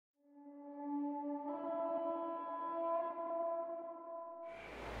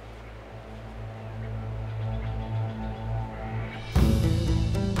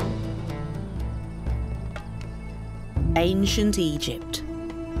Ancient Egypt.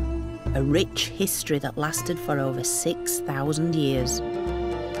 A rich history that lasted for over 6,000 years.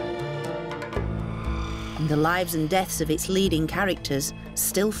 And the lives and deaths of its leading characters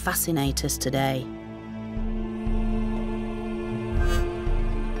still fascinate us today.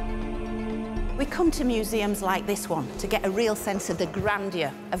 We come to museums like this one to get a real sense of the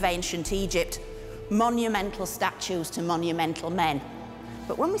grandeur of ancient Egypt. Monumental statues to monumental men.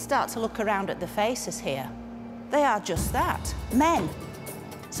 But when we start to look around at the faces here, they are just that, men.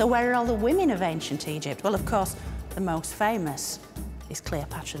 So where are all the women of ancient Egypt? Well, of course, the most famous is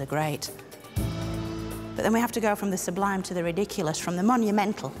Cleopatra the Great. But then we have to go from the sublime to the ridiculous, from the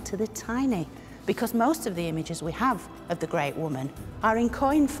monumental to the tiny, because most of the images we have of the great woman are in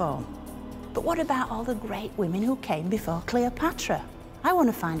coin form. But what about all the great women who came before Cleopatra? I want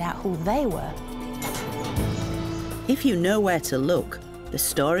to find out who they were. If you know where to look, the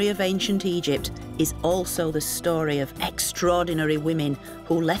story of ancient Egypt is also the story of extraordinary women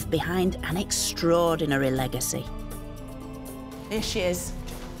who left behind an extraordinary legacy. Here she is,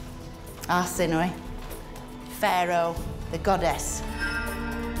 Arsinoe, Pharaoh, the goddess.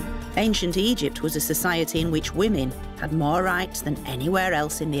 Ancient Egypt was a society in which women had more rights than anywhere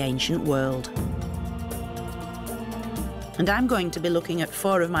else in the ancient world. And I'm going to be looking at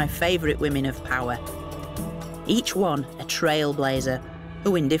 4 of my favourite women of power. Each one a trailblazer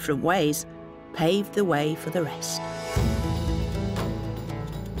who, in different ways, paved the way for the rest.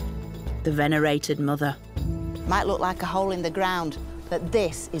 The venerated mother. Might look like a hole in the ground, but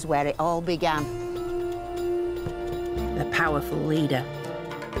this is where it all began. The powerful leader.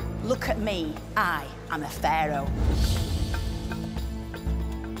 Look at me, I am a pharaoh.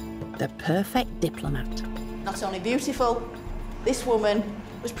 The perfect diplomat. Not only beautiful, this woman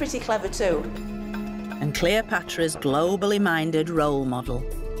was pretty clever too. And Cleopatra's globally minded role model.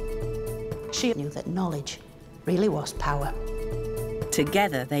 She knew that knowledge really was power.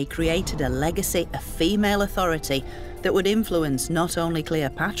 Together, they created a legacy of female authority that would influence not only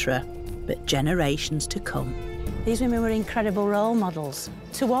Cleopatra, but generations to come. These women were incredible role models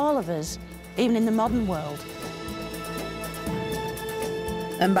to all of us, even in the modern world.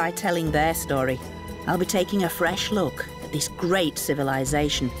 And by telling their story, I'll be taking a fresh look at this great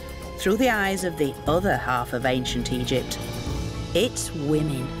civilization through the eyes of the other half of ancient Egypt. It's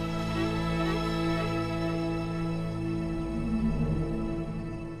women.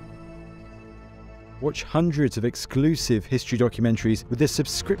 Watch hundreds of exclusive history documentaries with a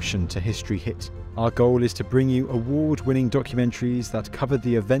subscription to History Hit. Our goal is to bring you award-winning documentaries that cover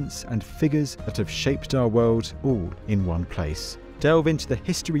the events and figures that have shaped our world all in one place. Delve into the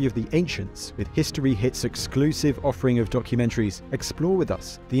history of the ancients with History Hit's exclusive offering of documentaries. Explore with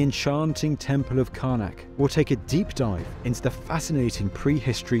us the enchanting Temple of Karnak, or take a deep dive into the fascinating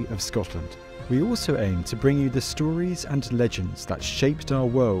prehistory of Scotland. We also aim to bring you the stories and legends that shaped our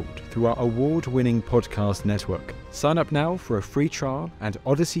world through our award-winning podcast network. Sign up now for a free trial, and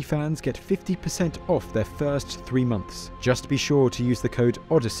Odyssey fans get 50% off their first 3 months. Just be sure to use the code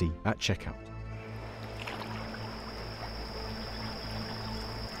Odyssey at checkout.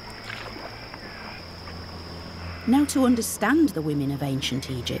 Now, to understand the women of ancient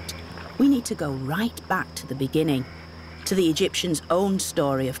Egypt, we need to go right back to the beginning, to the Egyptians' own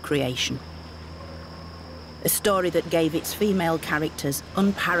story of creation. A story that gave its female characters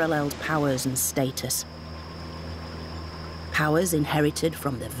unparalleled powers and status. Powers inherited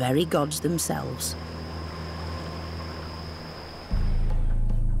from the very gods themselves.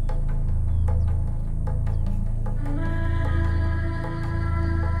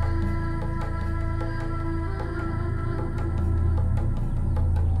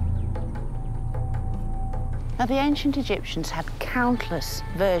 Now, the ancient Egyptians had countless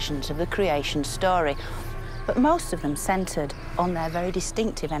versions of the creation story, but most of them centred on their very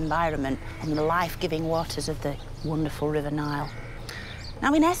distinctive environment, on the life-giving waters of the wonderful River Nile.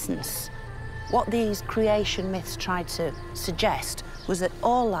 Now, in essence, what these creation myths tried to suggest was that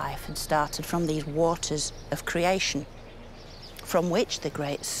all life had started from these waters of creation, from which the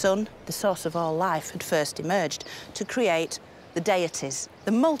great sun, the source of all life, had first emerged to create the deities,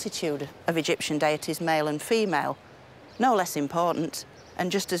 the multitude of Egyptian deities, male and female, no less important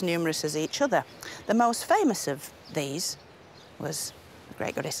and just as numerous as each other. The most famous of these was the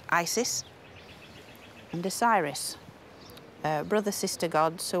great goddess Isis and Osiris, brother-sister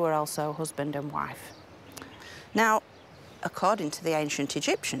gods who were also husband and wife. Now, according to the ancient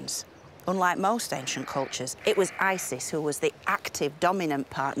Egyptians, unlike most ancient cultures, it was Isis who was the active, dominant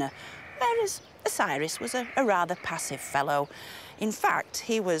partner, whereas Osiris was a rather passive fellow. In fact,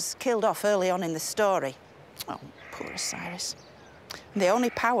 he was killed off early on in the story. Oh, poor Osiris. The only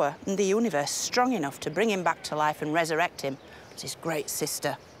power in the universe strong enough to bring him back to life and resurrect him was his great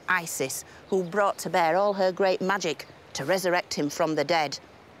sister, Isis, who brought to bear all her great magic to resurrect him from the dead.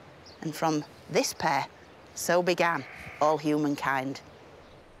 And from this pair, so began all humankind.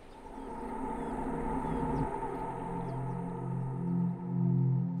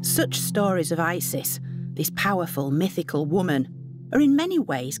 Such stories of Isis, this powerful mythical woman, are in many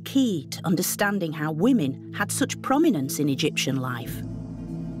ways key to understanding how women had such prominence in Egyptian life.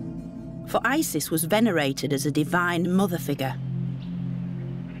 For Isis was venerated as a divine mother figure.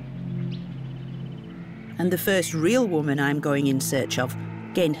 And the first real woman I'm going in search of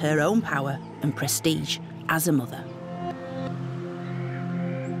gained her own power and prestige as a mother.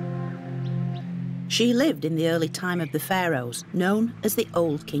 She lived in the early time of the pharaohs, known as the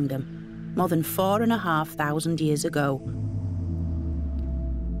Old Kingdom, more than 4,500 years ago.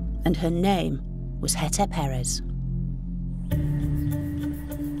 And her name was Hetep-Heres.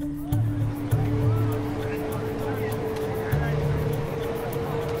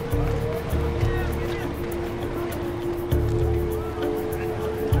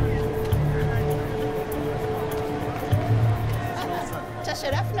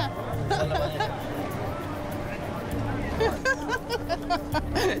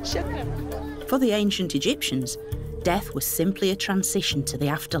 For the ancient Egyptians, death was simply a transition to the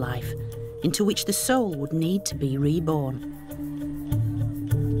afterlife, into which the soul would need to be reborn.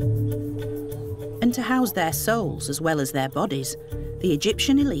 And to house their souls as well as their bodies, the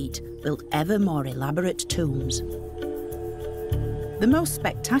Egyptian elite built ever more elaborate tombs. The most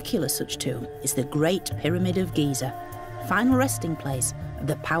spectacular such tomb is the Great Pyramid of Giza, final resting place of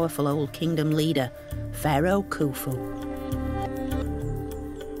the powerful Old Kingdom leader, Pharaoh Khufu.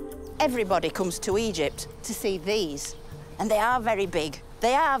 Everybody comes to Egypt to see these, and they are very big,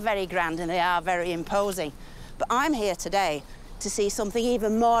 they are very grand, and they are very imposing. But I'm here today to see something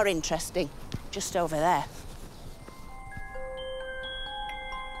even more interesting, just over there.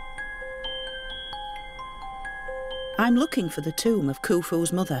 I'm looking for the tomb of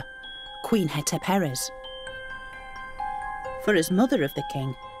Khufu's mother, Queen Hetep-Heres. For as mother of the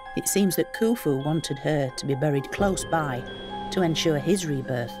king, it seems that Khufu wanted her to be buried close by to ensure his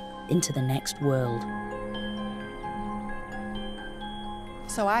rebirth into the next world.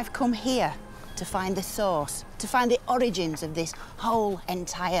 So I've come here to find the source, to find the origins of this whole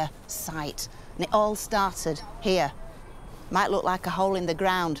entire site. And it all started here. Might look like a hole in the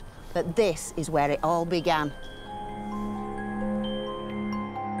ground, but this is where it all began.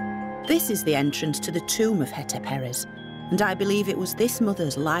 This is the entrance to the tomb of Hetep-Heres, and I believe it was this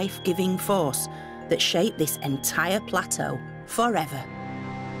mother's life-giving force that shaped this entire plateau forever.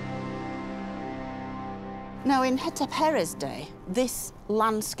 Now, in Hetep-Heres' day, this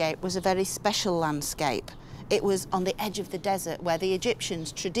landscape was a very special landscape. It was on the edge of the desert where the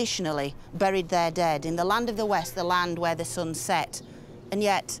Egyptians traditionally buried their dead, in the land of the west, the land where the sun set. And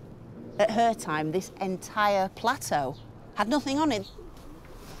yet, at her time, this entire plateau had nothing on it.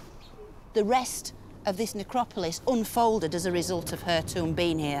 The rest of this necropolis unfolded as a result of her tomb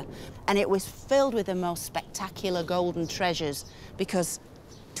being here. And it was filled with the most spectacular golden treasures, because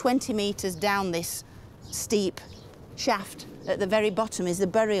 20 metres down this steep shaft at the very bottom is the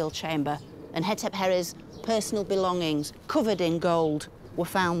burial chamber, and Hetep-Heres' personal belongings, covered in gold, were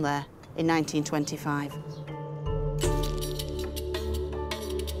found there in 1925.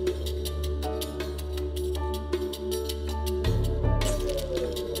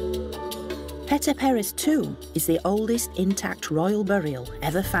 Hetep-Heres' tomb is the oldest intact royal burial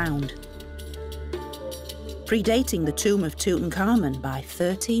ever found, predating the tomb of Tutankhamun by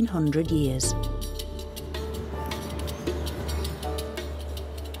 1,300 years.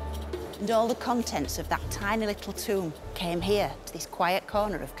 And all the contents of that tiny little tomb came here, to this quiet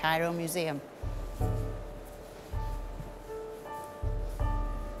corner of Cairo Museum.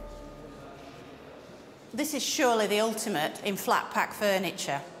 This is surely the ultimate in flat-pack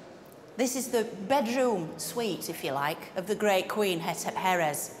furniture. This is the bedroom suite, if you like, of the great Queen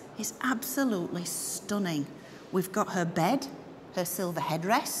Hetep-Heres. It's absolutely stunning. We've got her bed, her silver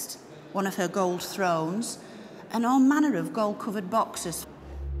headrest, one of her gold thrones, and all manner of gold-covered boxes.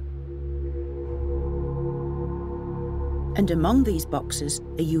 And among these boxes,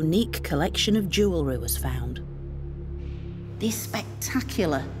 a unique collection of jewellery was found. These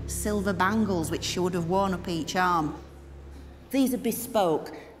spectacular silver bangles which she would have worn up each arm. These are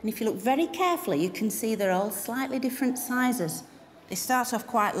bespoke, and if you look very carefully, you can see they're all slightly different sizes. They start off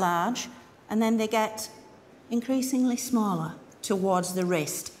quite large, and then they get increasingly smaller towards the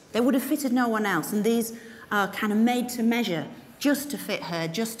wrist. They would have fitted no one else, and these are kind of made to measure just to fit her,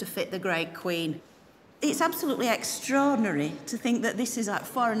 just to fit the great queen. It's absolutely extraordinary to think that this is like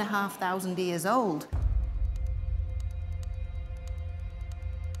 4,500 years old.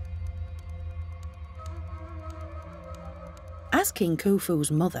 As King Khufu's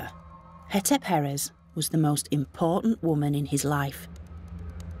mother, Hetep-Heres was the most important woman in his life.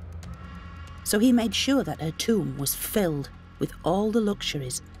 So he made sure that her tomb was filled with all the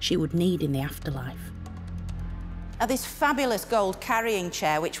luxuries she would need in the afterlife. Now, this fabulous gold carrying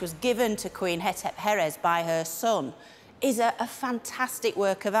chair, which was given to Queen Hetep-Heres by her son, is a fantastic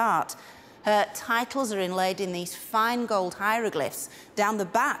work of art. Her titles are inlaid in these fine gold hieroglyphs. Down the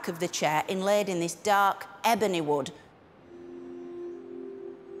back of the chair, inlaid in this dark ebony wood.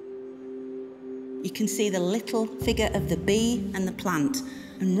 You can see the little figure of the bee and the plant.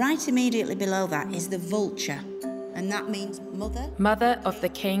 And right immediately below that is the vulture. And that means mother. Mother of the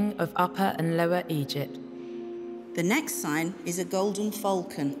king of Upper and Lower Egypt. The next sign is a golden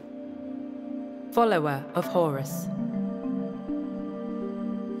falcon. Follower of Horus.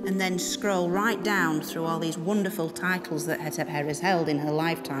 And then scroll right down through all these wonderful titles that Hetep-Heres held in her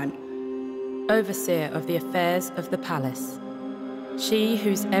lifetime. Overseer of the affairs of the palace. She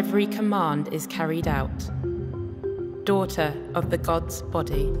whose every command is carried out. Daughter of the god's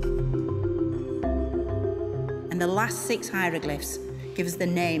body. And the last 6 hieroglyphs give us the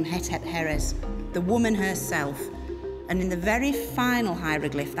name Hetep-Heres, the woman herself. And in the very final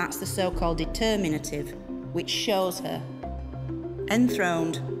hieroglyph, that's the so-called determinative, which shows her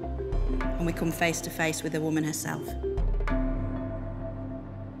enthroned, and we come face to face with the woman herself.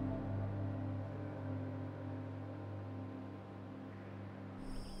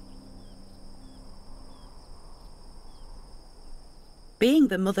 Being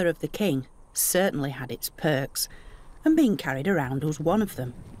the mother of the king certainly had its perks, and being carried around was one of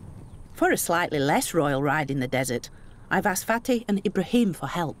them. For a slightly less royal ride in the desert, I've asked Fatih and Ibrahim for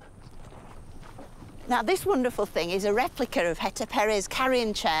help. Now, this wonderful thing is a replica of Hetep-Heres'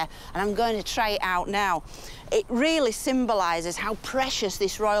 carrying chair, and I'm going to try it out now. It really symbolises how precious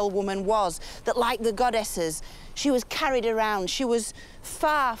this royal woman was, that like the goddesses, she was carried around. She was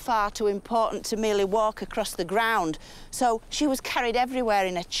far, far too important to merely walk across the ground. So she was carried everywhere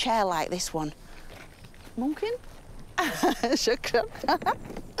in a chair like this one. Mumkin? Shukran.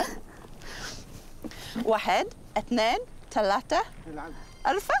 Wahed, Ethnain, Talata,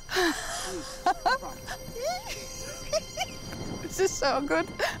 Alpha. This is so good.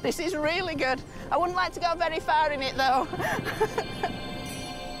 This is really good. I wouldn't like to go very far in it, though.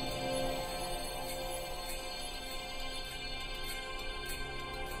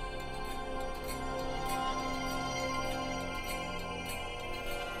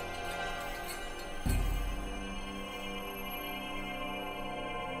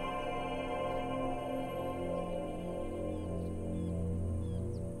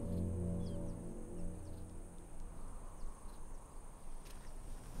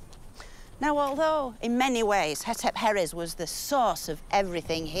 Now, although in many ways Hetep-Heres was the source of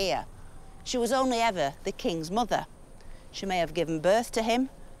everything here, she was only ever the king's mother. She may have given birth to him,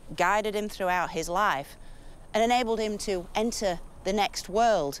 guided him throughout his life, and enabled him to enter the next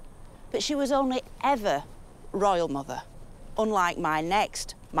world. But she was only ever royal mother, unlike my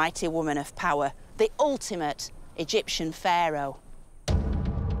next mighty woman of power, the ultimate Egyptian pharaoh.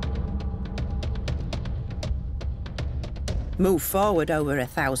 Move forward over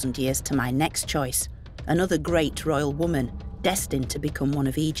 1,000 years to my next choice, another great royal woman destined to become one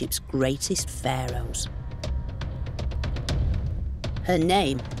of Egypt's greatest pharaohs. Her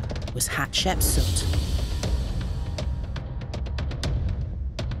name was Hatshepsut.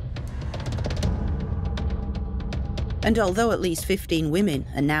 And although at least 15 women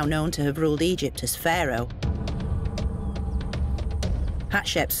are now known to have ruled Egypt as pharaoh,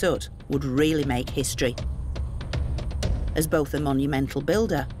 Hatshepsut would really make history as both a monumental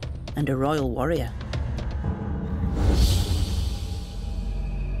builder and a royal warrior.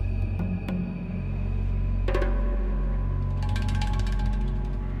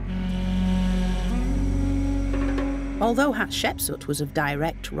 Although Hatshepsut was of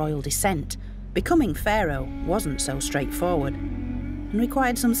direct royal descent, becoming pharaoh wasn't so straightforward and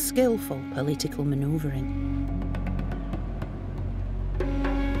required some skillful political manoeuvring.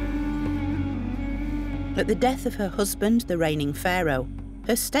 At the death of her husband, the reigning pharaoh,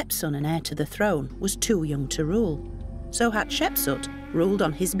 her stepson and heir to the throne was too young to rule, so Hatshepsut ruled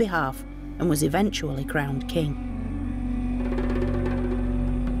on his behalf and was eventually crowned king.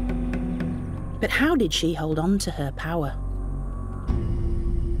 But how did she hold on to her power?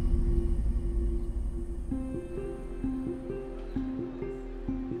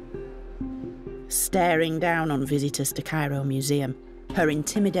 Staring down on visitors to Cairo Museum, her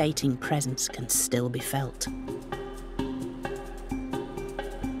intimidating presence can still be felt.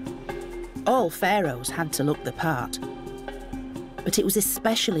 All pharaohs had to look the part, but it was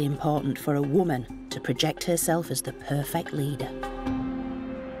especially important for a woman to project herself as the perfect leader.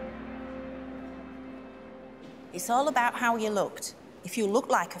 It's all about how you looked. If you looked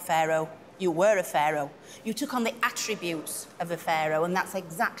like a pharaoh, you were a pharaoh. You took on the attributes of a pharaoh, and that's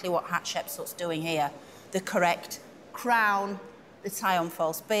exactly what Hatshepsut's doing here. The correct crown, the tie on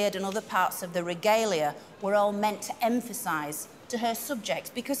false beard, and other parts of the regalia were all meant to emphasise to her subjects,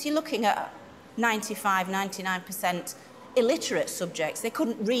 because you're looking at 95, 99% illiterate subjects. They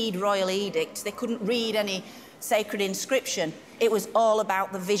couldn't read royal edicts, they couldn't read any sacred inscription. It was all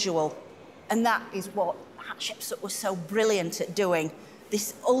about the visual. And that is what Hatshepsut was so brilliant at doing,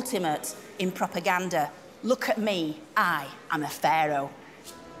 this ultimate in propaganda. Look at me, I am a pharaoh.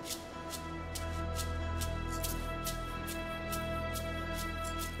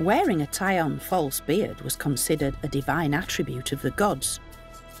 Wearing a tie-on false beard was considered a divine attribute of the gods.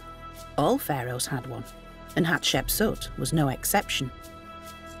 All pharaohs had one, and Hatshepsut was no exception.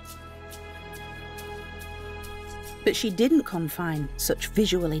 But she didn't confine such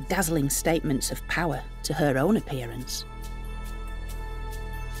visually dazzling statements of power to her own appearance.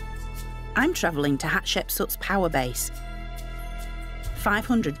 I'm travelling to Hatshepsut's power base,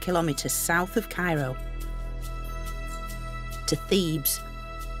 500 kilometres south of Cairo, to Thebes,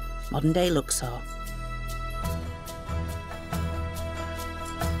 modern-day Luxor.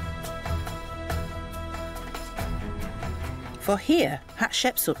 For here,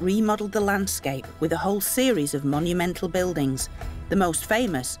 Hatshepsut remodelled the landscape with a whole series of monumental buildings, the most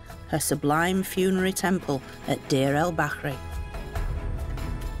famous, her sublime funerary temple at Deir el-Bahri.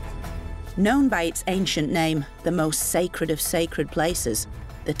 Known by its ancient name, the most sacred of sacred places,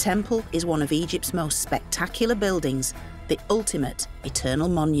 the temple is one of Egypt's most spectacular buildings, the ultimate eternal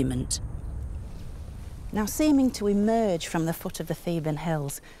monument. Now, seeming to emerge from the foot of the Theban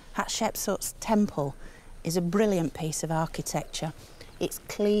hills, Hatshepsut's temple is a brilliant piece of architecture. Its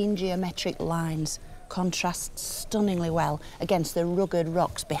clean geometric lines contrast stunningly well against the rugged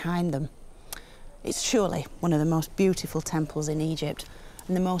rocks behind them. It's surely one of the most beautiful temples in Egypt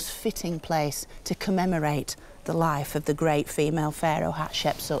and the most fitting place to commemorate the life of the great female pharaoh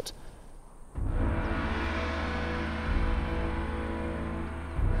Hatshepsut.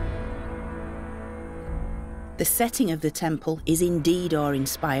 The setting of the temple is indeed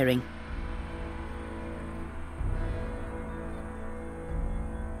awe-inspiring.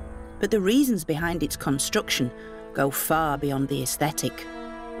 But the reasons behind its construction go far beyond the aesthetic.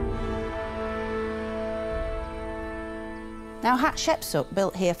 Now, Hatshepsut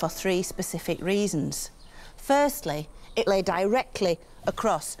built here for three specific reasons. Firstly, it lay directly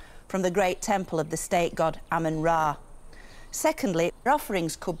across from the great temple of the state god Amun-Ra. Secondly,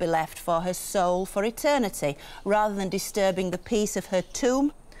 offerings could be left for her soul for eternity, rather than disturbing the peace of her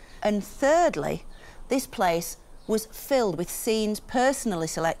tomb. And thirdly, this place was filled with scenes personally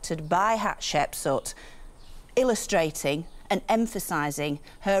selected by Hatshepsut, illustrating and emphasising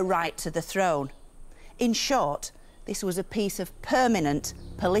her right to the throne. In short, this was a piece of permanent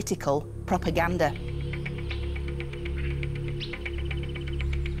political propaganda.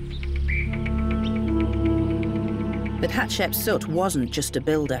 But Hatshepsut wasn't just a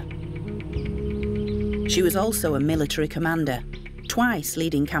builder. She was also a military commander, twice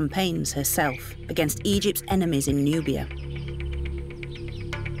leading campaigns herself against Egypt's enemies in Nubia.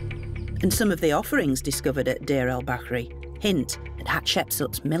 And some of the offerings discovered at Deir el-Bahri hint at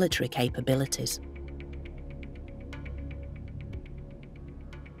Hatshepsut's military capabilities.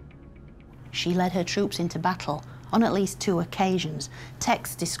 She led her troops into battle on at least 2 occasions.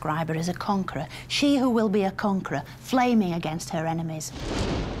 Texts describe her as a conqueror, she who will be a conqueror, flaming against her enemies.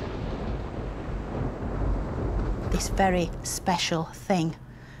 This very special thing,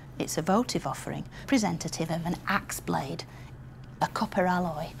 it's a votive offering, representative of an axe blade, a copper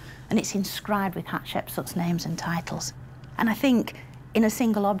alloy, and it's inscribed with Hatshepsut's names and titles. And I think, in a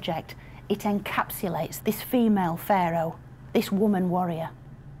single object, it encapsulates this female pharaoh, this woman warrior.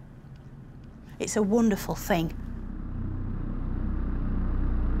 It's a wonderful thing.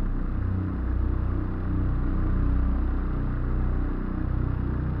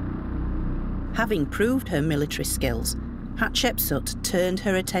 Having proved her military skills, Hatshepsut turned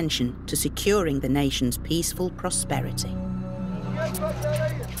her attention to securing the nation's peaceful prosperity.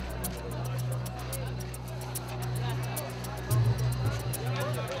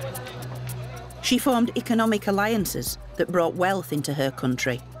 She formed economic alliances that brought wealth into her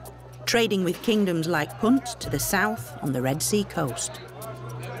country, trading with kingdoms like Punt to the south on the Red Sea coast.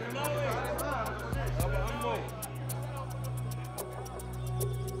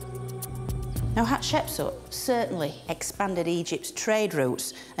 Now, Hatshepsut certainly expanded Egypt's trade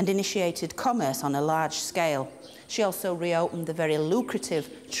routes and initiated commerce on a large scale. She also reopened the very lucrative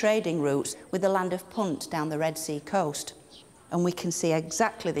trading routes with the land of Punt down the Red Sea coast. And we can see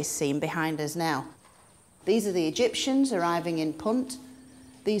exactly this scene behind us now. These are the Egyptians arriving in Punt.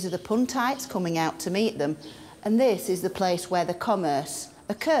 These are the Puntites coming out to meet them. And this is the place where the commerce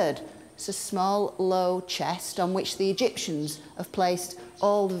occurred. It's a small, low chest on which the Egyptians have placed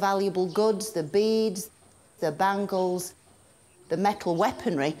all the valuable goods, the beads, the bangles, the metal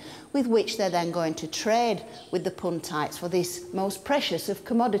weaponry, with which they're then going to trade with the Puntites for this most precious of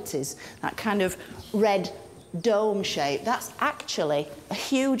commodities, that kind of red dome shape. That's actually a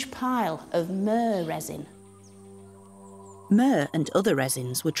huge pile of myrrh resin. Myrrh and other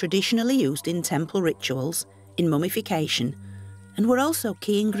resins were traditionally used in temple rituals, in mummification, and were also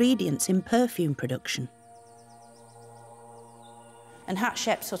key ingredients in perfume production. And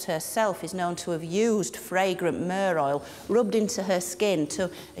Hatshepsut herself is known to have used fragrant myrrh oil rubbed into her skin to,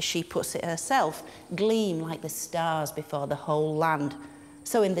 as she puts it herself, gleam like the stars before the whole land.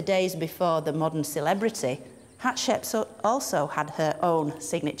 So in the days before the modern celebrity, Hatshepsut also had her own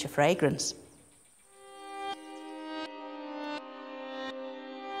signature fragrance.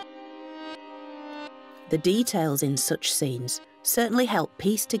 The details in such scenes certainly help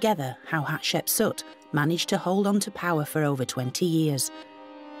piece together how Hatshepsut managed to hold on to power for over 20 years.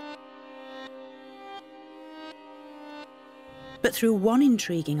 But through one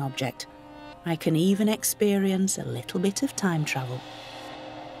intriguing object, I can even experience a little bit of time travel.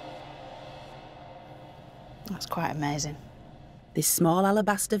 That's quite amazing. This small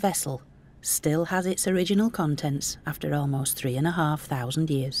alabaster vessel still has its original contents after almost 3,500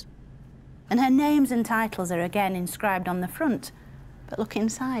 years. And her names and titles are again inscribed on the front. But look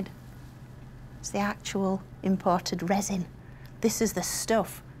inside. It's the actual imported resin. This is the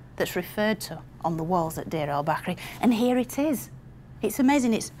stuff that's referred to on the walls at Deir el-Bahri. And here it is. It's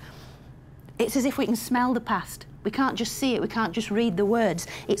amazing. It's as if we can smell the past. We can't just see it, we can't just read the words.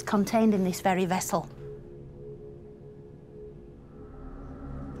 It's contained in this very vessel.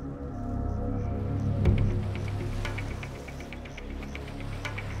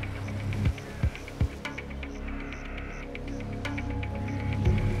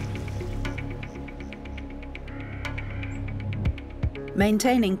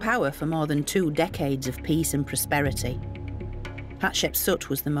 Maintaining power for more than 2 decades of peace and prosperity, Hatshepsut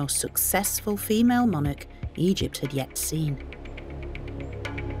was the most successful female monarch Egypt had yet seen.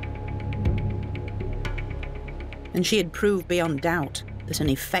 And she had proved beyond doubt that an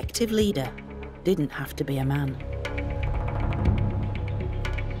effective leader didn't have to be a man.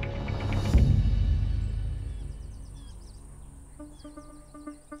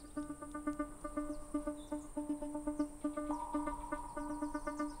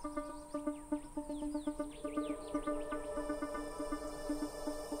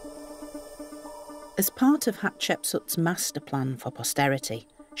 As part of Hatshepsut's master plan for posterity,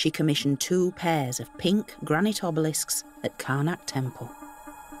 she commissioned 2 pairs of pink granite obelisks at Karnak Temple.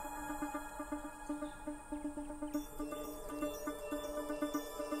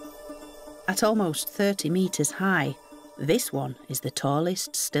 At almost 30 metres high, this one is the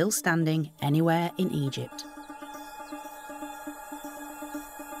tallest still standing anywhere in Egypt.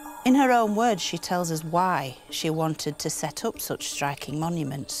 In her own words, she tells us why she wanted to set up such striking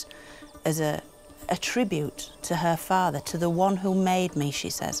monuments as a tribute to her father, to the one who made me, she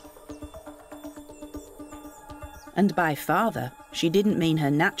says. And by father, she didn't mean her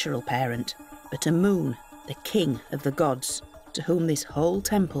natural parent, but Amun, the king of the gods, to whom this whole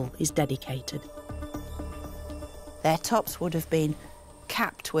temple is dedicated. Their tops would have been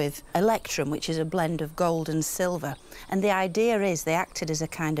capped with electrum, which is a blend of gold and silver. And the idea is they acted as a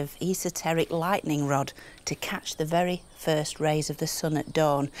kind of esoteric lightning rod to catch the very first rays of the sun at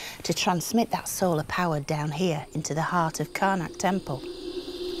dawn, to transmit that solar power down here into the heart of Karnak Temple,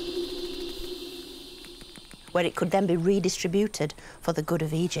 where it could then be redistributed for the good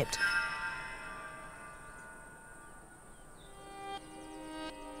of Egypt.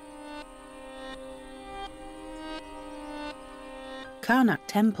 Karnak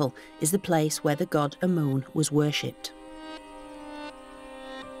Temple is the place where the god Amun was worshipped.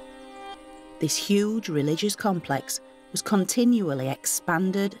 This huge religious complex was continually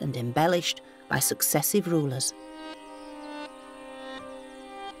expanded and embellished by successive rulers.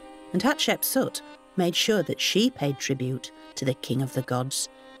 And Hatshepsut made sure that she paid tribute to the king of the gods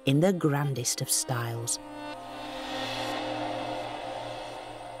in the grandest of styles.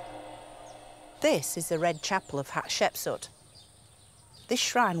 This is the Red Chapel of Hatshepsut. This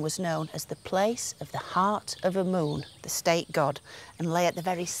shrine was known as the place of the heart of Amun, the state god, and lay at the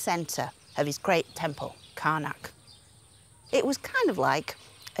very centre of his great temple, Karnak. It was kind of like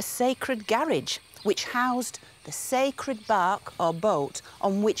a sacred garage which housed the sacred bark or boat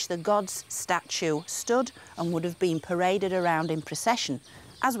on which the god's statue stood and would have been paraded around in procession,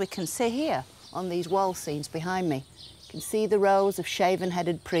 as we can see here on these wall scenes behind me. You can see the rows of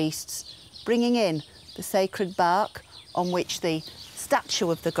shaven-headed priests bringing in the sacred bark on which the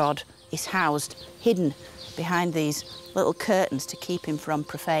statue of the god is housed, hidden behind these little curtains to keep him from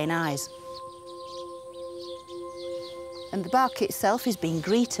profane eyes. And the bark itself is being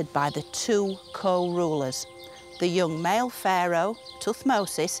greeted by the two co-rulers, the young male pharaoh,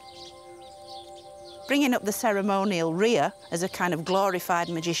 Thutmose, bringing up the ceremonial Rhea as a kind of glorified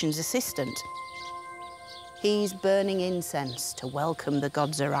magician's assistant. He's burning incense to welcome the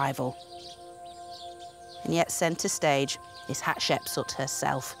god's arrival. And yet centre stage is Hatshepsut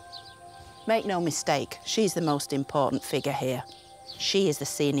herself. Make no mistake, she's the most important figure here. She is the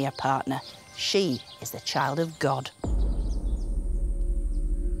senior partner. She is the child of God.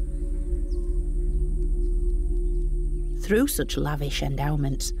 Through such lavish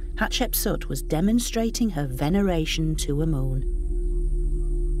endowments, Hatshepsut was demonstrating her veneration to Amun.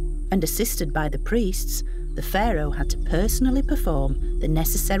 And assisted by the priests, the pharaoh had to personally perform the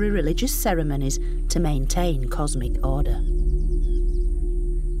necessary religious ceremonies to maintain cosmic order.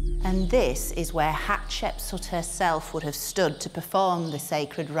 And this is where Hatshepsut herself would have stood to perform the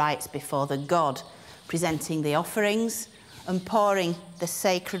sacred rites before the god, presenting the offerings and pouring the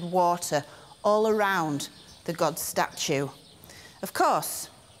sacred water all around the god's statue. Of course,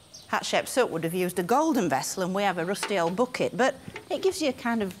 Hatshepsut would have used a golden vessel and we have a rusty old bucket, but it gives you a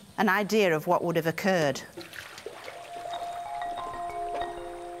kind of an idea of what would have occurred.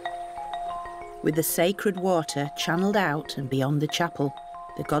 With the sacred water channeled out and beyond the chapel,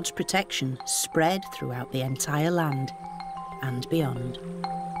 the god's protection spread throughout the entire land and beyond.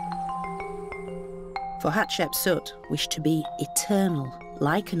 For Hatshepsut wished to be eternal,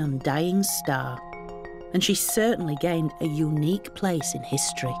 like an undying star, and she certainly gained a unique place in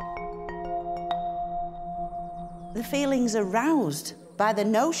history. The feelings aroused by the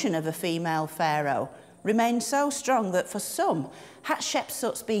notion of a female pharaoh remained so strong that for some,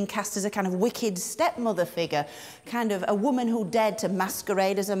 Hatshepsut's being cast as a kind of wicked stepmother figure, kind of a woman who dared to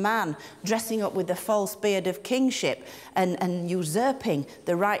masquerade as a man, dressing up with the false beard of kingship and usurping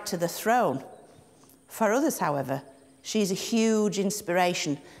the right to the throne. For others, however, she's a huge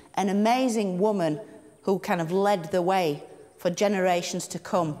inspiration, an amazing woman who kind of led the way for generations to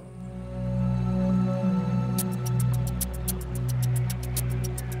come.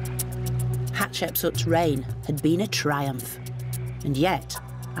 Hatshepsut's reign had been a triumph, and yet,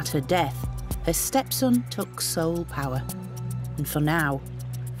 at her death, her stepson took sole power, and for now,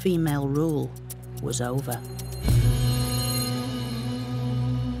 female rule was over.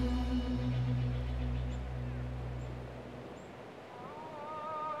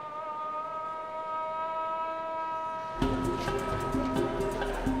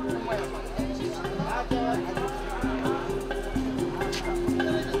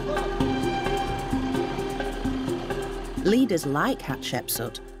 Leaders like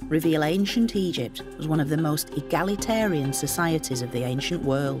Hatshepsut reveal ancient Egypt as one of the most egalitarian societies of the ancient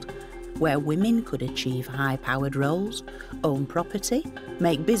world, where women could achieve high-powered roles, own property,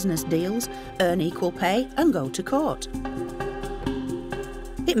 make business deals, earn equal pay, and go to court.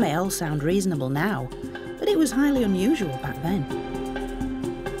 It may all sound reasonable now, but it was highly unusual back then.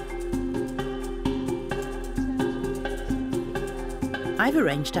 I've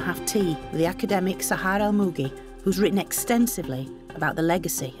arranged to have tea with the academic Sahar El-Mugi, who's written extensively about the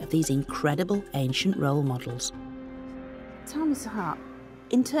legacy of these incredible ancient role models. Tell me, Sahar,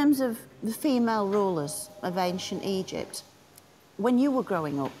 in terms of the female rulers of ancient Egypt, when you were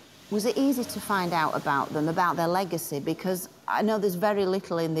growing up, was it easy to find out about them, about their legacy? Because I know there's very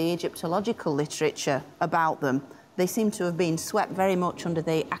little in the Egyptological literature about them. They seem to have been swept very much under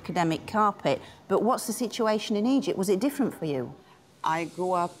the academic carpet. But what's the situation in Egypt? Was it different for you? I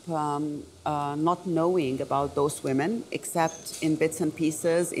grew up not knowing about those women, except in bits and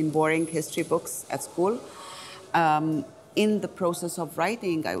pieces, in boring history books at school. In the process of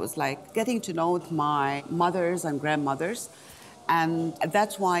writing, I was like getting to know my mothers and grandmothers. And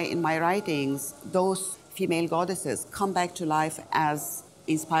that's why in my writings, those female goddesses come back to life as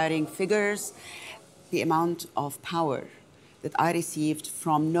inspiring figures. The amount of power that I received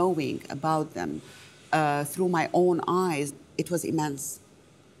from knowing about them through my own eyes, it was immense.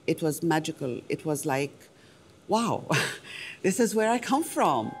 It was magical. It was like, wow, this is where I come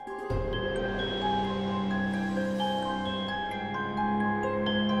from.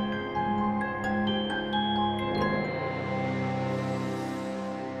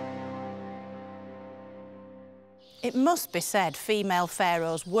 It must be said female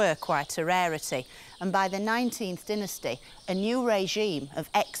pharaohs were quite a rarity, and by the 19th dynasty, a new regime of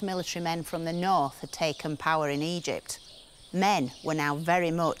ex-military men from the north had taken power in Egypt. Men were now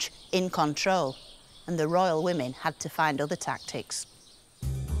very much in control, and the royal women had to find other tactics.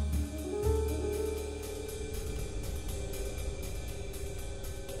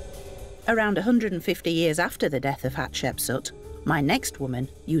 Around 150 years after the death of Hatshepsut, my next woman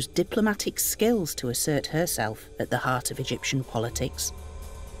used diplomatic skills to assert herself at the heart of Egyptian politics.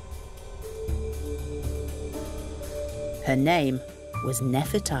 Her name was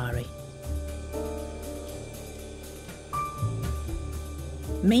Nefertari.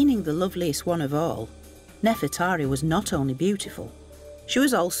 Meaning the loveliest one of all, Nefertari was not only beautiful, she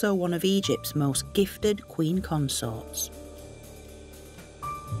was also one of Egypt's most gifted queen consorts.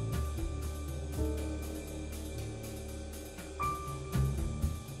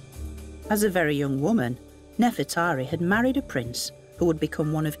 As a very young woman, Nefertari had married a prince who would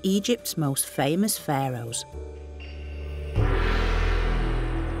become one of Egypt's most famous pharaohs,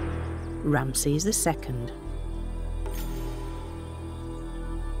 Ramses II.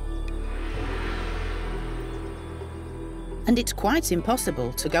 And it's quite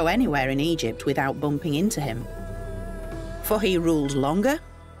impossible to go anywhere in Egypt without bumping into him. For he ruled longer,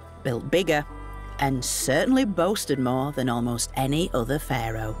 built bigger, and certainly boasted more than almost any other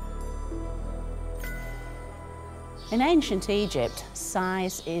pharaoh. In ancient Egypt,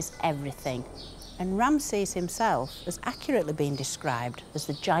 size is everything, and Ramses himself has accurately been described as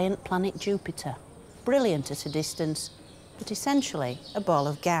the giant planet Jupiter, brilliant at a distance, but essentially a ball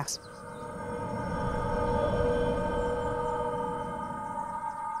of gas.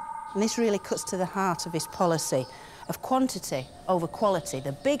 And this really cuts to the heart of his policy of quantity over quality.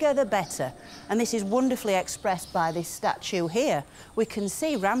 The bigger, the better. And this is wonderfully expressed by this statue here. We can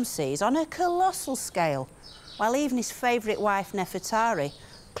see Ramses on a colossal scale, while even his favourite wife, Nefertari,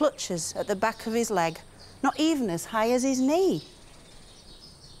 clutches at the back of his leg, not even as high as his knee.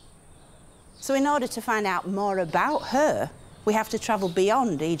 So in order to find out more about her, we have to travel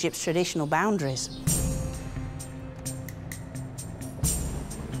beyond Egypt's traditional boundaries.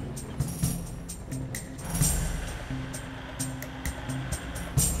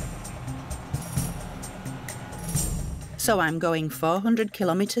 So I'm going 400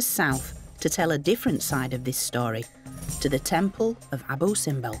 kilometres south to tell a different side of this story, to the temple of Abu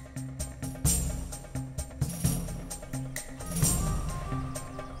Simbel.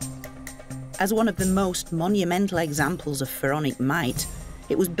 As one of the most monumental examples of pharaonic might,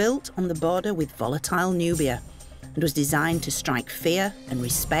 it was built on the border with volatile Nubia and was designed to strike fear and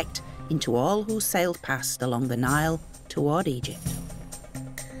respect into all who sailed past along the Nile toward Egypt.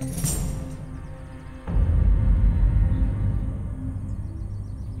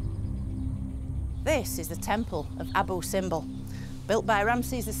 This is the temple of Abu Simbel, built by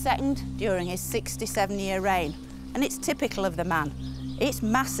Ramses II during his 67-year reign, and it's typical of the man. It's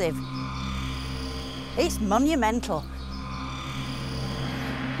massive, it's monumental,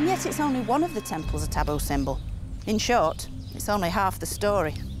 and yet it's only one of the temples at Abu Simbel. In short, it's only half the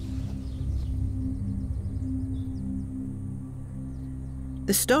story.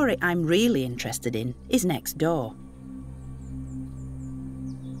 The story I'm really interested in is next door.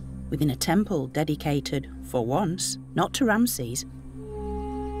 Within a temple dedicated, for once, not to Ramses,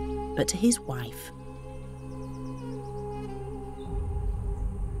 but to his wife.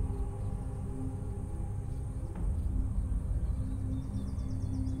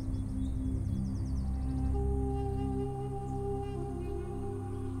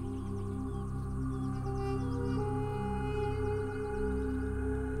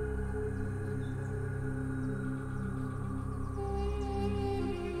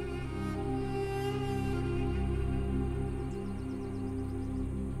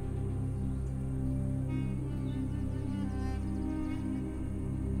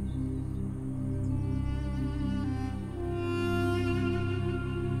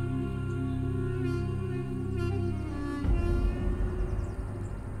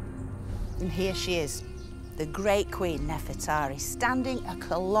 And here she is, the great Queen Nefertari, standing a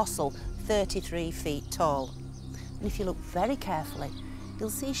colossal 33 feet tall. And if you look very carefully, you'll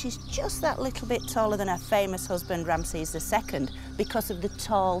see she's just that little bit taller than her famous husband Ramses II because of the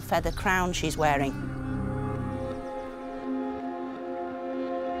tall feather crown she's wearing.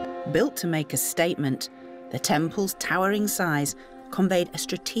 Built to make a statement, the temple's towering size conveyed a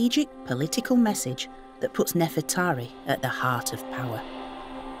strategic political message that puts Nefertari at the heart of power.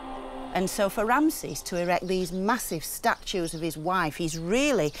 And so for Ramses to erect these massive statues of his wife, he's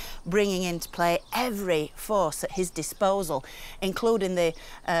really bringing into play every force at his disposal, including the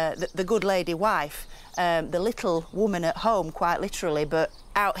good lady wife, the little woman at home, quite literally, but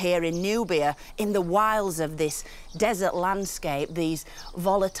out here in Nubia, in the wilds of this desert landscape, these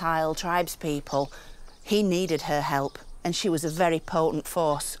volatile tribespeople, he needed her help, and she was a very potent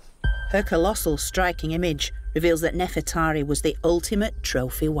force. Her colossal, striking image reveals that Nefertari was the ultimate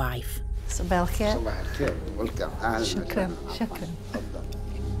trophy wife. صباح الخير. صباح الخير. Welcome. شكرا شكرا.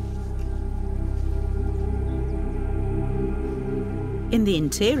 In the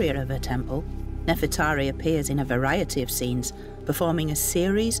interior of her temple, Nefertari appears in a variety of scenes, performing a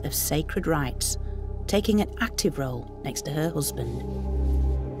series of sacred rites, taking an active role next to her husband.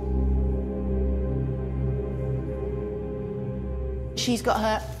 She's got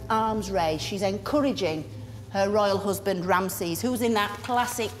her arms raised. She's encouraging her royal husband, Ramses, who's in that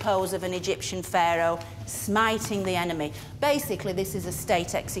classic pose of an Egyptian pharaoh, smiting the enemy. Basically, this is a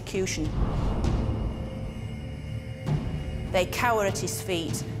state execution. They cower at his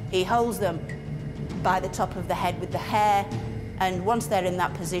feet. He holds them by the top of the head with the hair, and once they're in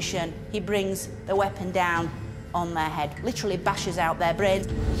that position, he brings the weapon down on their head, literally bashes out their brains.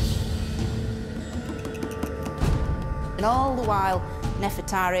 And all the while,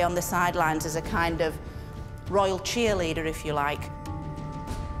 Nefertari on the sidelines as a kind of royal cheerleader, if you like.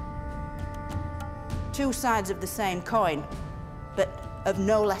 Two sides of the same coin, but of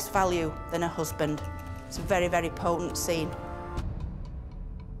no less value than a husband. It's a very, very potent scene.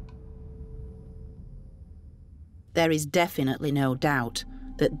 There is definitely no doubt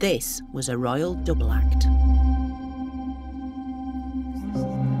that this was a royal double act.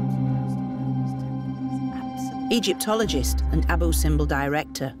 Egyptologist and Abu Simbel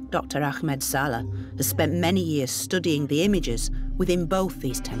director Dr. Ahmed Salah has spent many years studying the images within both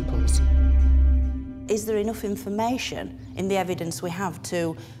these temples. Is there enough information in the evidence we have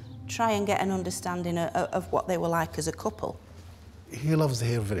to try and get an understanding of what they were like as a couple? He loves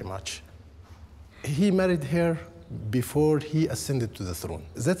her very much. He married her before he ascended to the throne.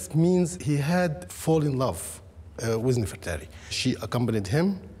 That means he had fallen in love with Nefertari. She accompanied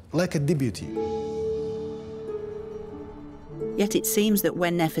him like a deputy. Yet it seems that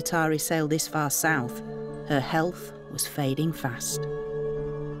when Nefertari sailed this far south, her health was fading fast.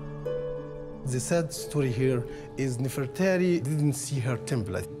 The sad story here is Nefertari didn't see her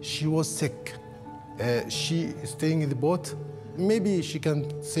temple. She was sick. She staying in the boat. Maybe she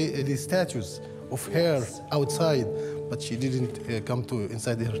can see the statues of her outside, but she didn't come to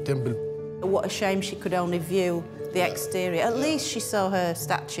inside her temple. What a shame she could only view the exterior. At least she saw her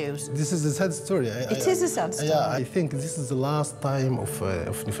statues. This is a sad story. It is a sad story. Yeah, I think this is the last time of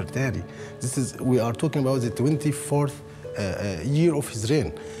Nefertari. We are talking about the 24th year of his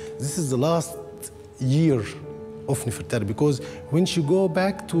reign. This is the last year of Nefertari, because when she go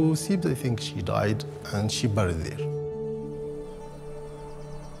back to Thebes, I think she died and she buried there.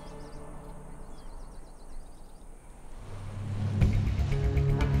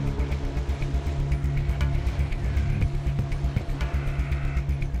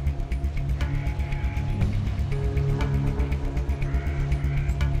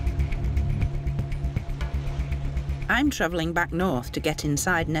 I'm travelling back north to get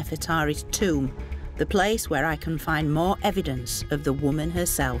inside Nefertari's tomb, the place where I can find more evidence of the woman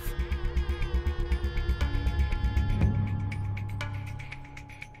herself.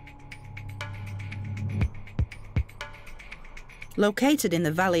 Located in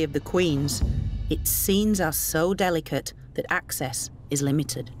the Valley of the Queens, its scenes are so delicate that access is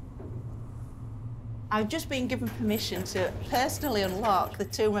limited. I've just been given permission to personally unlock the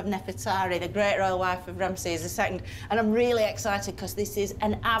tomb of Nefertari, the great royal wife of Ramses II, and I'm really excited because this is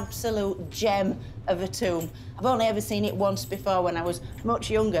an absolute gem of a tomb. I've only ever seen it once before when I was much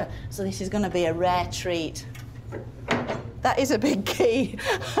younger, so this is going to be a rare treat. That is a big key.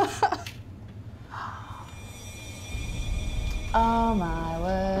 Oh, my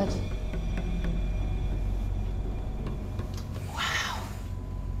word.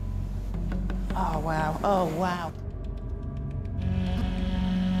 Oh, wow. Oh, wow.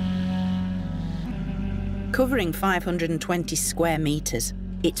 Covering 520 square metres,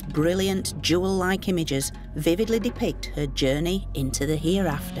 its brilliant jewel-like images vividly depict her journey into the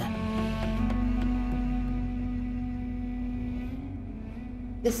hereafter.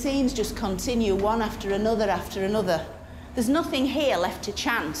 The scenes just continue one after another after another. There's nothing here left to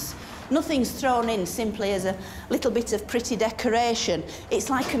chance. Nothing's thrown in simply as a little bit of pretty decoration. It's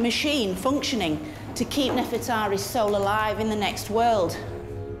like a machine functioning to keep Nefertari's soul alive in the next world.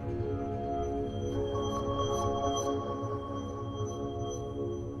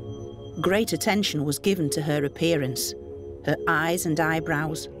 Great attention was given to her appearance, her eyes and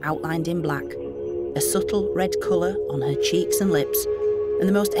eyebrows outlined in black, a subtle red colour on her cheeks and lips, and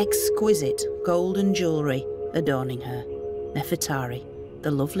the most exquisite golden jewellery adorning her, Nefertari, the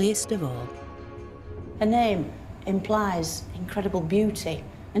loveliest of all. Her name implies incredible beauty,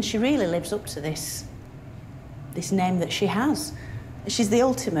 and she really lives up to this name that she has. She's the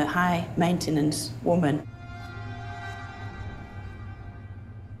ultimate high-maintenance woman.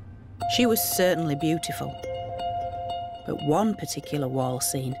 She was certainly beautiful, but one particular wall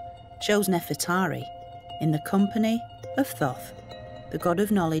scene shows Nefertari in the company of Thoth, the god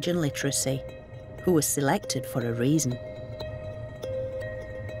of knowledge and literacy, who was selected for a reason.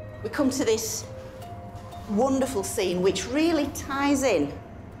 We come to this wonderful scene which really ties in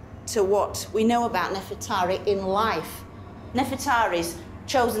to what we know about Nefertari in life. Nefertari's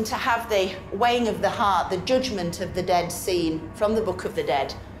chosen to have the weighing of the heart, the judgment of the dead scene from the Book of the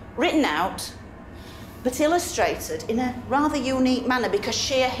Dead, written out but illustrated in a rather unique manner, because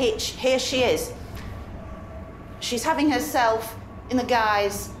here she is. She's having herself in the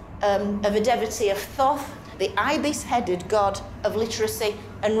guise of a devotee of Thoth, the ibis-headed god of literacy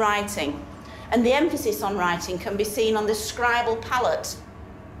and writing. And the emphasis on writing can be seen on the scribal palette,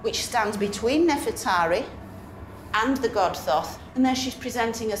 which stands between Nefertari and the god Thoth. And there she's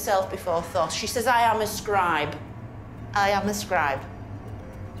presenting herself before Thoth. She says, "I am a scribe. I am a scribe."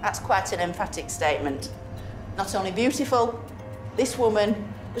 That's quite an emphatic statement. Not only beautiful, this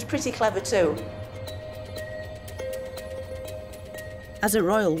woman was pretty clever too. As a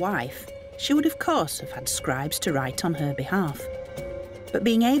royal wife, she would of course have had scribes to write on her behalf. But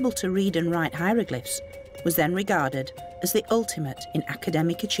being able to read and write hieroglyphs was then regarded as the ultimate in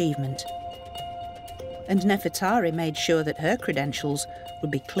academic achievement. And Nefertari made sure that her credentials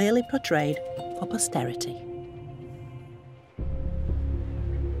would be clearly portrayed for posterity.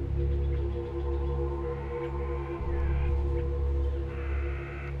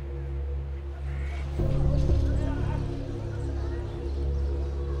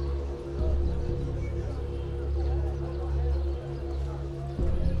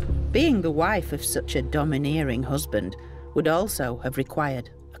 Being the wife of such a domineering husband would also have required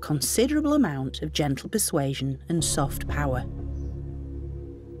a considerable amount of gentle persuasion and soft power.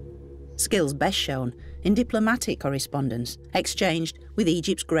 Skills best shown in diplomatic correspondence exchanged with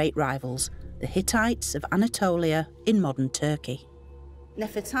Egypt's great rivals, the Hittites of Anatolia in modern Turkey.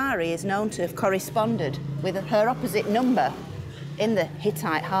 Nefertari is known to have corresponded with her opposite number in the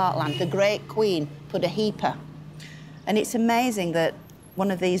Hittite heartland, the great queen Pudahipa. And it's amazing that one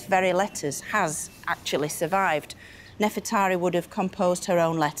of these very letters has actually survived. Nefertari would have composed her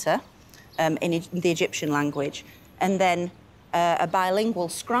own letter in the Egyptian language, and then a bilingual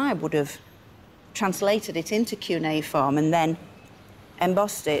scribe would have translated it into cuneiform and then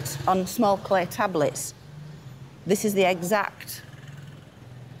embossed it on small clay tablets. This is the exact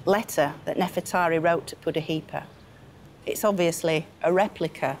letter that Nefertari wrote to Pudahipa. It's obviously a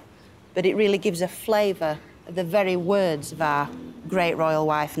replica, but it really gives a flavour of the very words of our great royal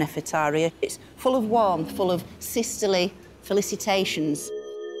wife Nefertari. It's full of warmth, full of sisterly felicitations.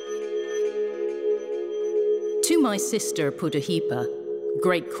 To my sister Pudahipa,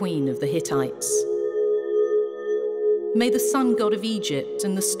 great queen of the Hittites, may the sun god of Egypt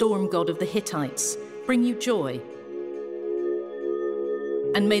and the storm god of the Hittites bring you joy.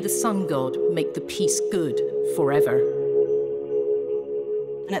 And may the sun god make the peace good forever.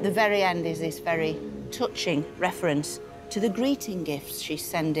 And at the very end is this very touching reference to the greeting gifts she's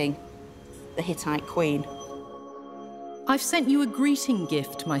sending the Hittite queen. I've sent you a greeting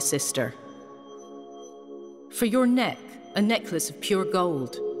gift, my sister. For your neck, a necklace of pure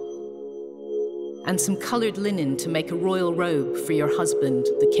gold, and some coloured linen to make a royal robe for your husband,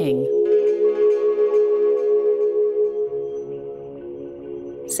 the king.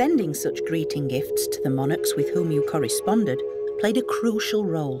 Sending such greeting gifts to the monarchs with whom you corresponded played a crucial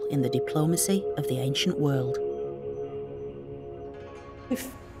role in the diplomacy of the ancient world.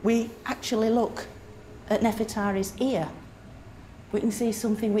 If we actually look at Nefertari's ear, we can see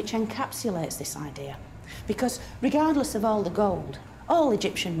something which encapsulates this idea. Because regardless of all the gold, all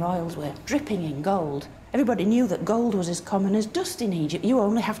Egyptian royals were dripping in gold. Everybody knew that gold was as common as dust in Egypt. You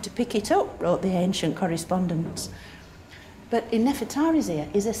only have to pick it up, wrote the ancient correspondents. But in Nefertari's ear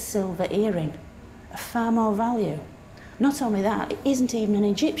is a silver earring, of far more value. Not only that, it isn't even an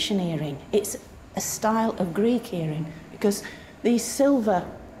Egyptian earring. It's a style of Greek earring, because these silver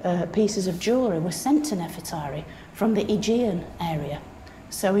pieces of jewellery were sent to Nefertari from the Aegean area.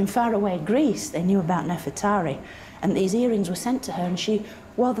 So in faraway Greece, they knew about Nefertari, and these earrings were sent to her, and she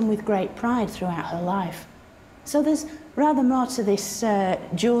wore them with great pride throughout her life. So there's rather more to this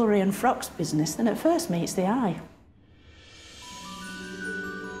jewellery and frocks business than at first meets the eye.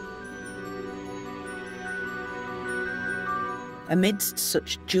 Amidst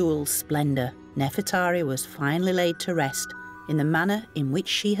such jewel splendour, Nefertari was finally laid to rest in the manner in which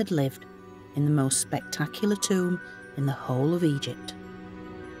she had lived, in the most spectacular tomb in the whole of Egypt.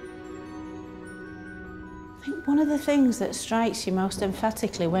 I think one of the things that strikes you most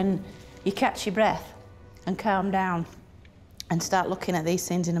emphatically when you catch your breath and calm down and start looking at these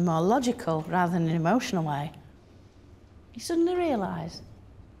things in a more logical rather than an emotional way, you suddenly realise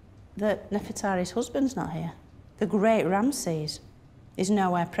that Nefertari's husband's not here. The great Ramses is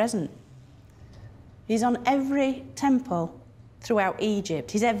nowhere present. He's on every temple throughout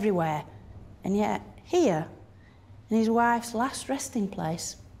Egypt. He's everywhere. And yet, here, in his wife's last resting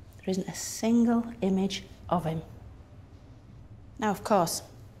place, there isn't a single image of him. Now, of course,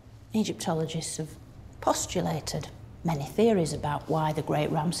 Egyptologists have postulated many theories about why the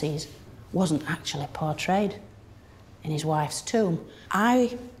great Ramses wasn't actually portrayed in his wife's tomb.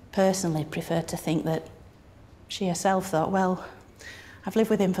 I personally prefer to think that she herself thought, well, I've lived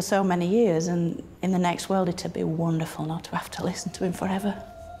with him for so many years, and in the next world it'd be wonderful not to have to listen to him forever.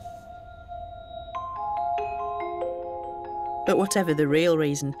 But whatever the real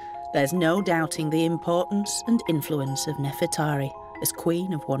reason, there's no doubting the importance and influence of Nefertari as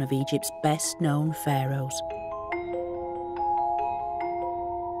queen of one of Egypt's best-known pharaohs.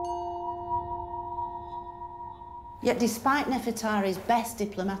 Yet despite Nefertari's best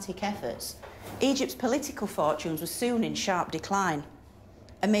diplomatic efforts, Egypt's political fortunes were soon in sharp decline.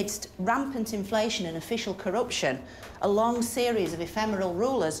 Amidst rampant inflation and official corruption, a long series of ephemeral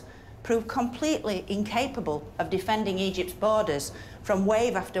rulers proved completely incapable of defending Egypt's borders from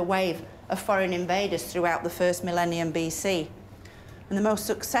wave after wave of foreign invaders throughout the first millennium BC. And the most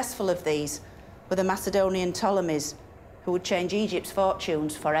successful of these were the Macedonian Ptolemies, who would change Egypt's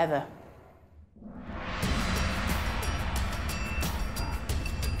fortunes forever.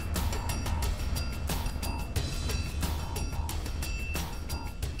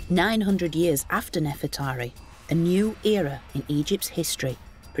 900 years after Nefertari, a new era in Egypt's history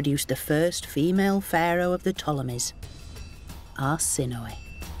produced the first female pharaoh of the Ptolemies, Arsinoe.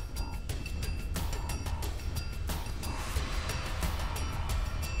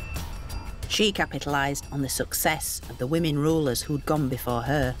 She capitalised on the success of the women rulers who'd gone before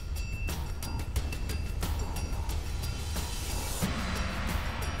her.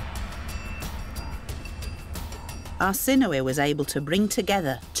 Arsinoe was able to bring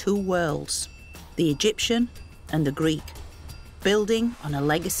together two worlds, the Egyptian and the Greek, building on a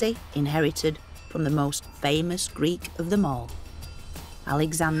legacy inherited from the most famous Greek of them all,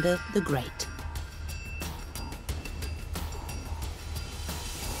 Alexander the Great.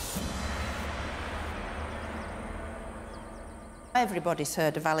 Everybody's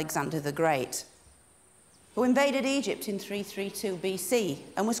heard of Alexander the Great, who invaded Egypt in 332 BC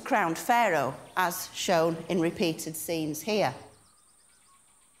and was crowned pharaoh, as shown in repeated scenes here.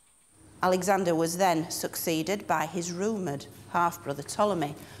 Alexander was then succeeded by his rumoured half-brother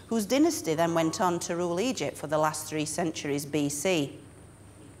Ptolemy, whose dynasty then went on to rule Egypt for the last 3 centuries BC.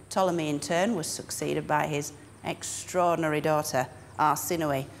 Ptolemy, in turn, was succeeded by his extraordinary daughter,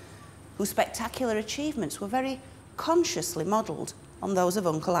 Arsinoe, whose spectacular achievements were very consciously modelled on those of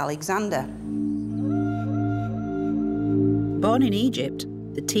Uncle Alexander. Born in Egypt,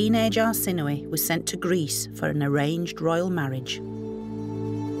 the teenage Arsinoe was sent to Greece for an arranged royal marriage.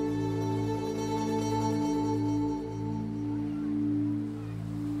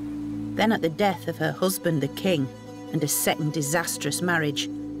 Then, at the death of her husband, the king, and a second disastrous marriage,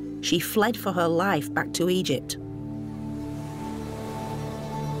 she fled for her life back to Egypt.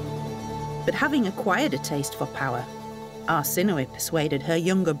 But having acquired a taste for power, Arsinoe persuaded her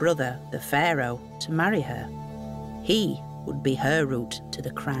younger brother, the pharaoh, to marry her. He would be her route to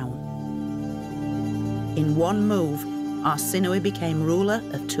the crown. In one move, Arsinoe became ruler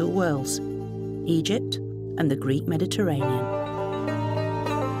of 2 worlds, Egypt and the Greek Mediterranean.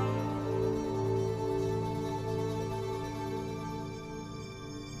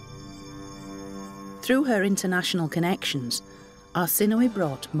 Through her international connections, Arsinoe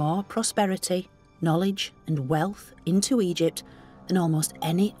brought more prosperity, knowledge and wealth into Egypt than almost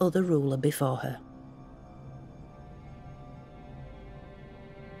any other ruler before her.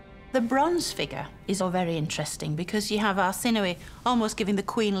 The bronze figure is all very interesting because you have Arsinoe almost giving the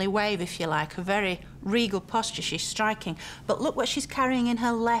queenly wave, if you like, a very regal posture. She's striking. But look what she's carrying in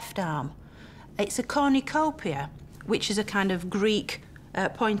her left arm. It's a cornucopia, which is a kind of Greek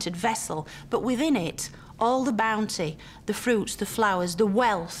pointed vessel, but within it, all the bounty, the fruits, the flowers, the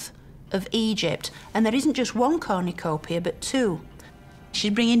wealth of Egypt, and there isn't just one cornucopia, but two.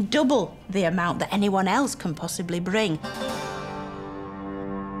 She's bringing double the amount that anyone else can possibly bring.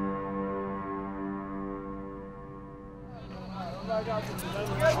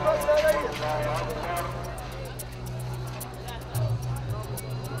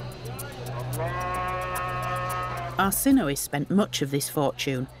 Arsinoe spent much of this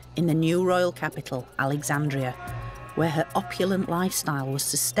fortune in the new royal capital, Alexandria, where her opulent lifestyle was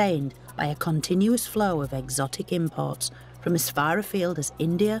sustained by a continuous flow of exotic imports from as far afield as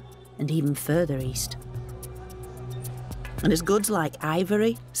India and even further east. And as goods like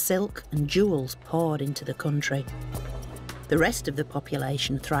ivory, silk and jewels poured into the country, the rest of the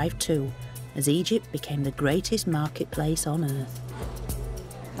population thrived too, as Egypt became the greatest marketplace on earth.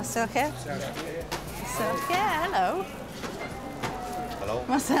 Maselke? Maselke, hello. Hello.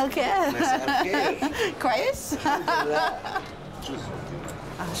 Maselke. Maselke. كويس؟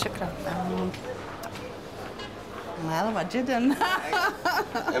 شكرا. والله جدا.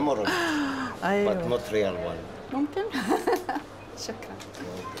 Emerald, أيوه. but not real one. ممكن؟ شكرا.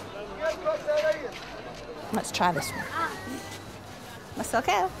 Let's try this one.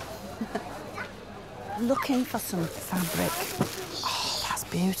 Maselke. Looking for some fabric. Oh, that's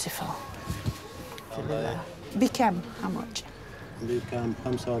beautiful. بكم? How much? بكم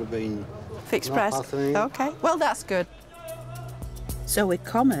 45. Fixed price? Okay, well, that's good. So with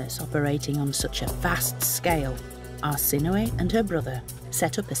commerce operating on such a vast scale, Arsinoe and her brother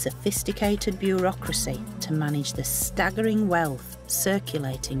set up a sophisticated bureaucracy to manage the staggering wealth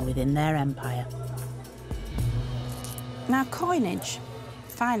circulating within their empire. Now, coinage,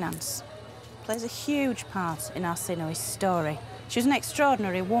 finance, plays a huge part in Arsinoe's story. She was an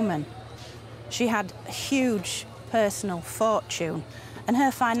extraordinary woman. She had a huge personal fortune, and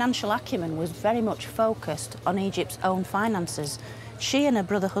her financial acumen was very much focused on Egypt's own finances. She and her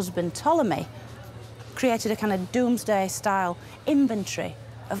brother husband Ptolemy created a kind of doomsday-style inventory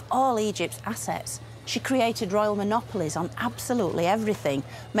of all Egypt's assets. She created royal monopolies on absolutely everything,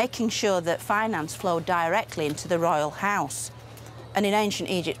 making sure that finance flowed directly into the royal house. And in ancient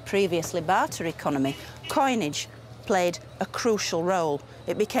Egypt's previously barter economy, coinage played a crucial role.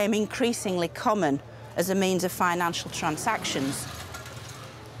 It became increasingly common as a means of financial transactions.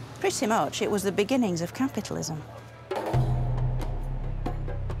 Pretty much, it was the beginnings of capitalism.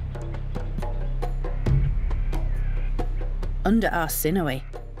 Under Arsinoe,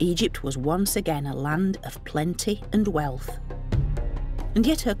 Egypt was once again a land of plenty and wealth. And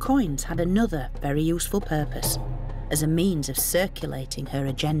yet her coins had another very useful purpose, as a means of circulating her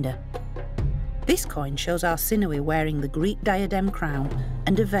agenda. This coin shows Arsinoe wearing the Greek diadem crown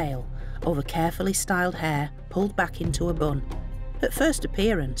and a veil over carefully styled hair pulled back into a bun. At first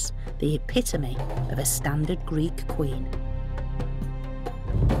appearance, the epitome of a standard Greek queen.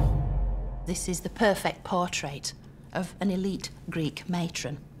 This is the perfect portrait of an elite Greek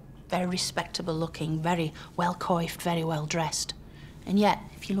matron. Very respectable looking, very well coiffed, very well dressed. And yet,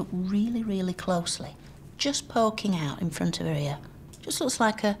 if you look really, really closely, just poking out in front of her ear, just looks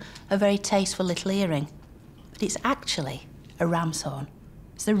like a very tasteful little earring. But it's actually a ram's horn.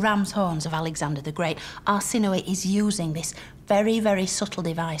 It's the ram's horns of Alexander the Great. Arsinoe is using this very, very subtle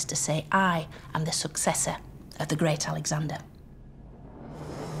device to say, I am the successor of the great Alexander.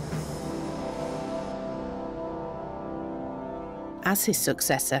 As his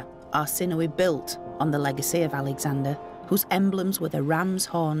successor, Arsinoe built on the legacy of Alexander, whose emblems were the ram's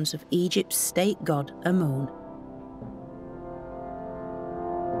horns of Egypt's state god, Amun.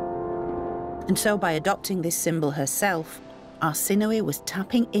 And so by adopting this symbol herself, Arsinoe was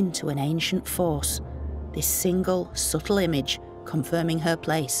tapping into an ancient force, this single, subtle image confirming her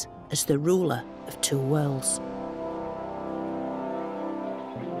place as the ruler of two worlds.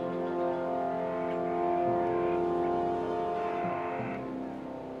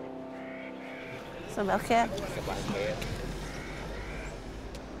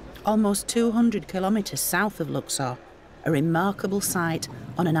 Almost 200 kilometres south of Luxor, a remarkable site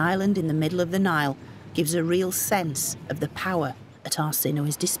on an island in the middle of the Nile gives a real sense of the power at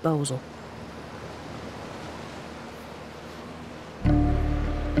Arsinoe's disposal.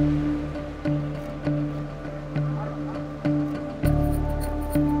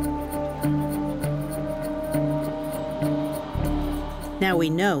 Now we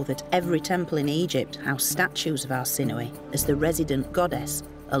know that every temple in Egypt housed statues of Arsinoe as the resident goddess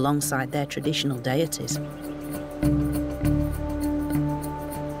alongside their traditional deities.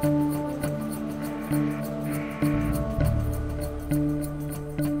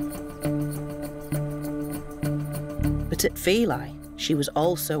 But at Philae, she was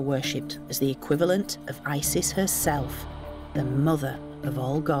also worshipped as the equivalent of Isis herself, the mother of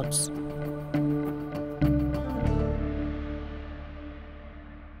all gods.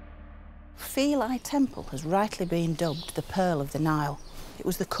 Philae Temple has rightly been dubbed the Pearl of the Nile. It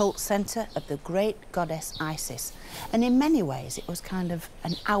was the cult centre of the great goddess Isis, and in many ways it was kind of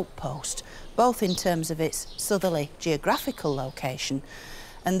an outpost, both in terms of its southerly geographical location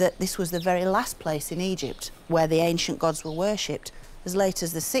and that this was the very last place in Egypt where the ancient gods were worshipped as late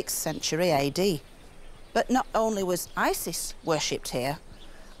as the 6th century AD. But not only was Isis worshipped here,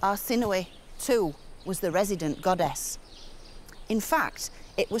 Arsinoe too was the resident goddess. In fact,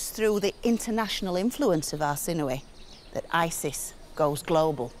 it was through the international influence of Arsinoe that Isis goes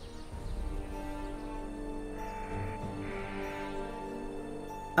global.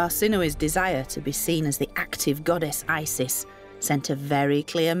 Arsinoe's desire to be seen as the active goddess Isis sent a very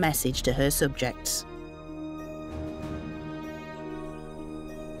clear message to her subjects.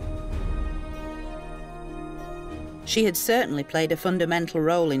 She had certainly played a fundamental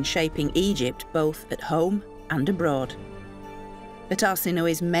role in shaping Egypt both at home and abroad. But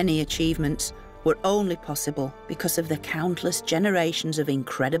Arsinoe's many achievements were only possible because of the countless generations of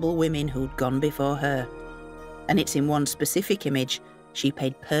incredible women who'd gone before her. And it's in one specific image she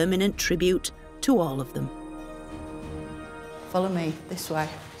paid permanent tribute to all of them. Follow me this way.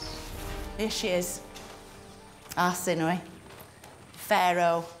 Here she is, Arsinoe,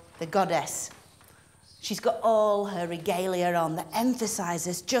 Pharaoh, the goddess. She's got all her regalia on that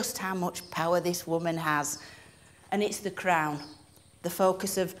emphasises just how much power this woman has. And it's the crown, the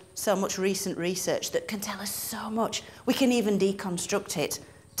focus of so much recent research that can tell us so much. We can even deconstruct it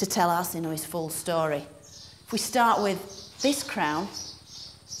to tell Arsinoe's full story. If we start with this crown,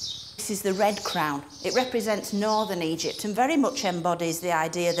 this is the red crown. It represents northern Egypt and very much embodies the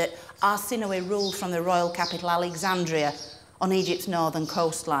idea that Arsinoe ruled from the royal capital Alexandria on Egypt's northern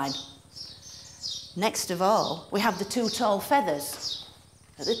coastline. Next of all, we have the two tall feathers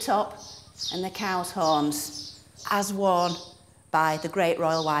at the top and the cow's horns, as worn by the great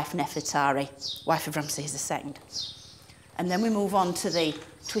royal wife Nefertari, wife of Ramses II. And then we move on to the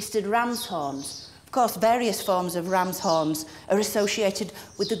twisted ram's horns. Of course, various forms of ram's horns are associated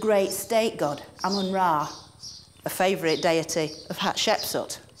with the great state god, Amun-Ra, a favourite deity of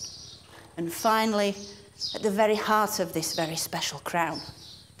Hatshepsut. And finally, at the very heart of this very special crown,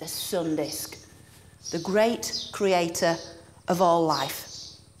 the sun disk, the great creator of all life,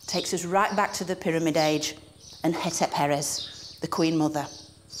 takes us right back to the Pyramid Age and Hetep-Heres, the Queen Mother.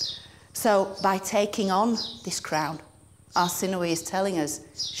 So by taking on this crown, Arsinoe is telling us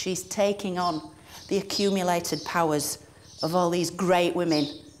she's taking on the accumulated powers of all these great women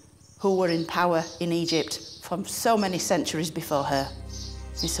who were in power in Egypt from so many centuries before her.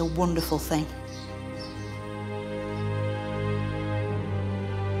 It's a wonderful thing.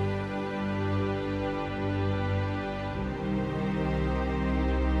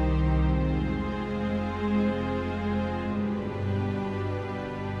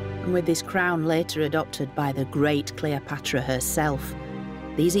 And with this crown later adopted by the great Cleopatra herself,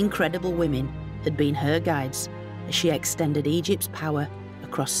 these incredible women had been her guides as she extended Egypt's power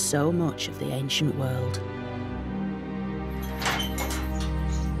across so much of the ancient world.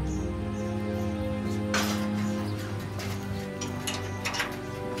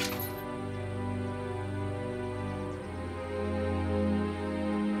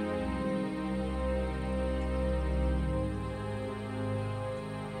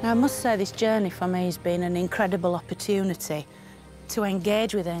 Now, I must say this journey for me has been an incredible opportunity to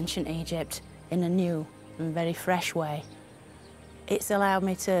engage with ancient Egypt in a new and very fresh way. It's allowed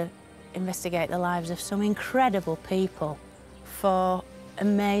me to investigate the lives of some incredible people, for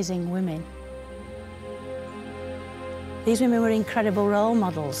amazing women. These women were incredible role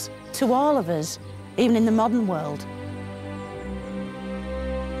models to all of us, even in the modern world.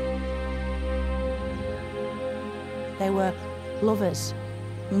 They were lovers,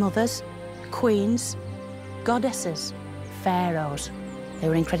 mothers, queens, goddesses, pharaohs. They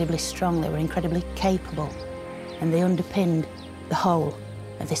were incredibly strong, they were incredibly capable, and they underpinned the whole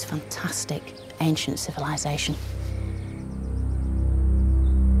of this fantastic ancient civilization.